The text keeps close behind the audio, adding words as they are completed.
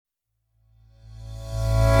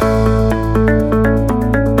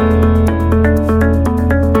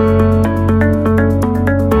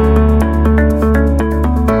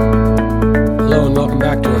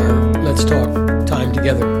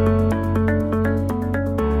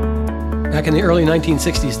Back in the early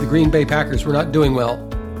 1960s, the Green Bay Packers were not doing well.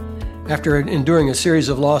 After enduring a series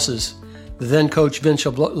of losses, the then coach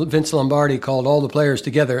Vince Lombardi called all the players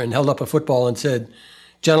together and held up a football and said,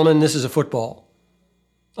 "Gentlemen, this is a football."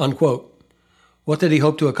 Unquote. What did he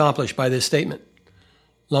hope to accomplish by this statement?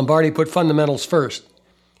 Lombardi put fundamentals first.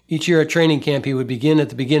 Each year at training camp, he would begin at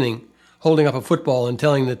the beginning, holding up a football and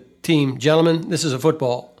telling the team, "Gentlemen, this is a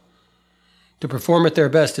football." To perform at their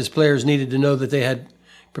best, his players needed to know that they had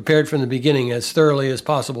prepared from the beginning as thoroughly as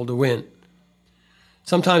possible to win.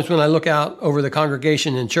 Sometimes when I look out over the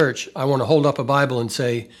congregation in church, I want to hold up a Bible and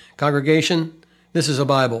say, "Congregation, this is a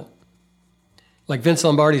Bible." Like Vince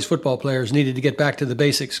Lombardi's football players needed to get back to the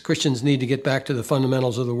basics, Christians need to get back to the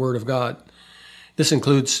fundamentals of the Word of God. This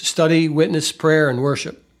includes study, witness, prayer, and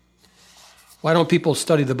worship. Why don't people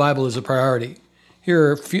study the Bible as a priority? Here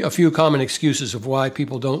are a few common excuses of why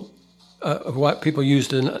people use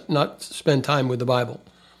to not spend time with the Bible.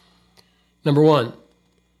 Number one,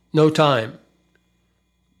 no time.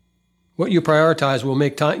 What you prioritize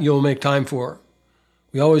you'll make time for.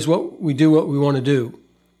 We do what we want to do.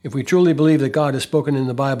 If we truly believe that God has spoken in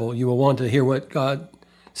the Bible, you will want to hear what God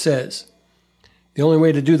says. The only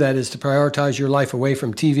way to do that is to prioritize your life away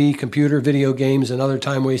from TV, computer, video games, and other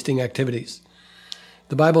time-wasting activities.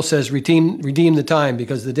 The Bible says, redeem the time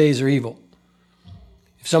because the days are evil.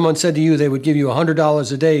 If someone said to you they would give you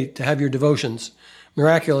 $100 a day to have your devotions,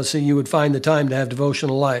 miraculously you would find the time to have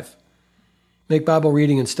devotional life. Make Bible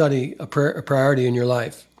reading and study a priority in your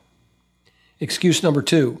life. Excuse number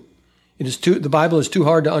two. The Bible is too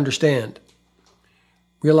hard to understand.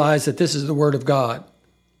 Realize that this is the Word of God.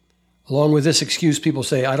 Along with this excuse, people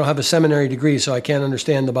say, "I don't have a seminary degree, so I can't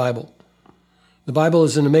understand the Bible." The Bible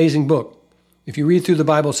is an amazing book. If you read through the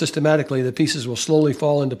Bible systematically, the pieces will slowly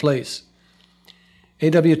fall into place.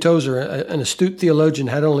 A.W. Tozer, an astute theologian,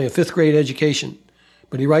 had only a fifth-grade education,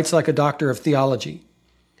 but he writes like a doctor of theology.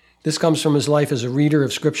 This comes from his life as a reader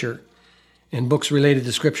of Scripture and books related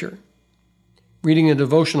to Scripture. Reading a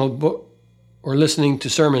devotional book or listening to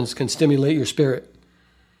sermons can stimulate your spirit,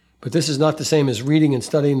 but this is not the same as reading and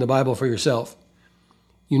studying the Bible for yourself.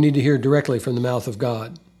 You need to hear directly from the mouth of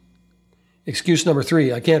God. Excuse number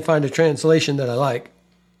three, I can't find a translation that I like.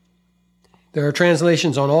 There are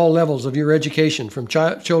translations on all levels of your education, from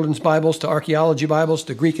children's Bibles to archaeology Bibles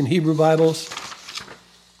to Greek and Hebrew Bibles.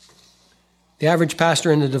 The average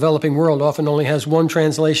pastor in the developing world often only has one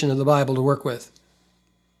translation of the Bible to work with.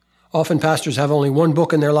 Often pastors have only one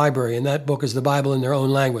book in their library, and that book is the Bible in their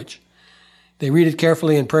own language. They read it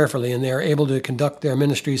carefully and prayerfully, and they are able to conduct their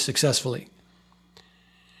ministries successfully.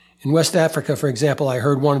 In West Africa, for example, I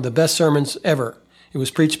heard one of the best sermons ever. It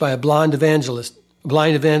was preached by a blind evangelist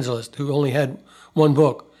who only had one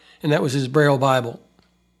book, and that was his Braille Bible.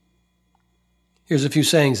 Here's a few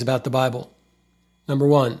sayings about the Bible. Number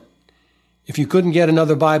one, if you couldn't get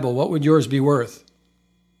another Bible, what would yours be worth?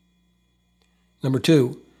 Number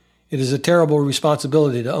two, it is a terrible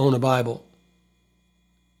responsibility to own a Bible.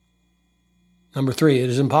 Number three, it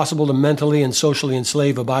is impossible to mentally and socially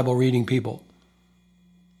enslave a Bible-reading people.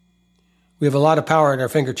 We have a lot of power at our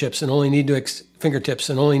fingertips and only need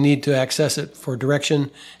to access it for direction,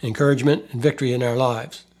 encouragement, and victory in our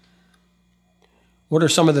lives. What are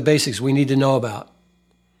some of the basics we need to know about?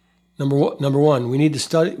 Number one, we need to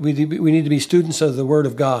study. We need to be students of the Word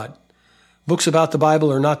of God. Books about the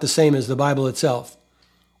Bible are not the same as the Bible itself.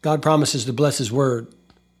 God promises to bless His Word.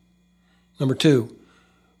 Number two,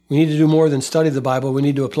 we need to do more than study the Bible. We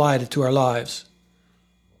need to apply it to our lives.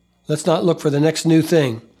 Let's not look for the next new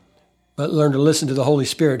thing, but learn to listen to the Holy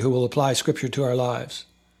Spirit who will apply Scripture to our lives.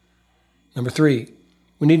 Number three,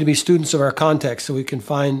 we need to be students of our context so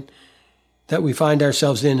we find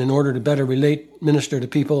ourselves in order to better relate, minister to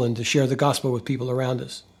people, and to share the gospel with people around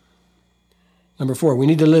us. Number four, we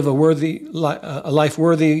need to live a life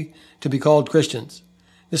worthy to be called Christians.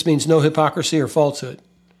 This means no hypocrisy or falsehood.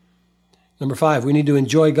 Number five, we need to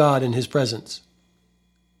enjoy God in His presence.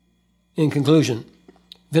 In conclusion,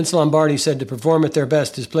 Vince Lombardi said to perform at their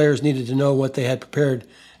best, his players needed to know what they had prepared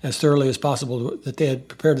as thoroughly as possible,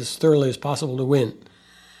 to win.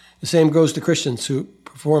 The same goes to Christians who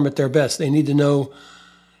perform at their best. They need to know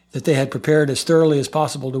that they had prepared as thoroughly as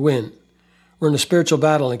possible to win. We're in a spiritual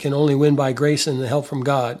battle and can only win by grace and the help from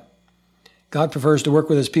God. God prefers to work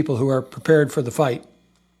with His people who are prepared for the fight.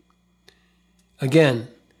 Again,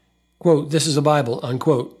 quote, this is a Bible,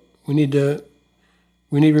 unquote. We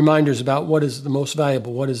need reminders about what is the most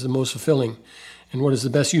valuable, what is the most fulfilling, and what is the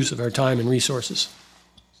best use of our time and resources.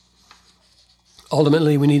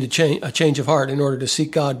 Ultimately, we need a change of heart in order to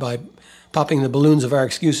seek God by popping the balloons of our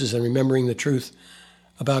excuses and remembering the truth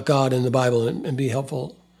about God and the Bible and be a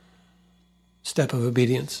helpful step of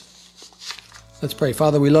obedience. Let's pray.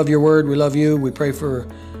 Father, we love your word. We love you. We pray for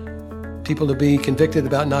people to be convicted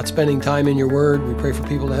about not spending time in your word. We pray for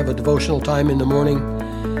people to have a devotional time in the morning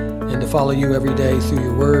and to follow you every day through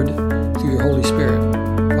your word, through your Holy Spirit.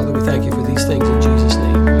 Father, we thank you for these things in Jesus' name.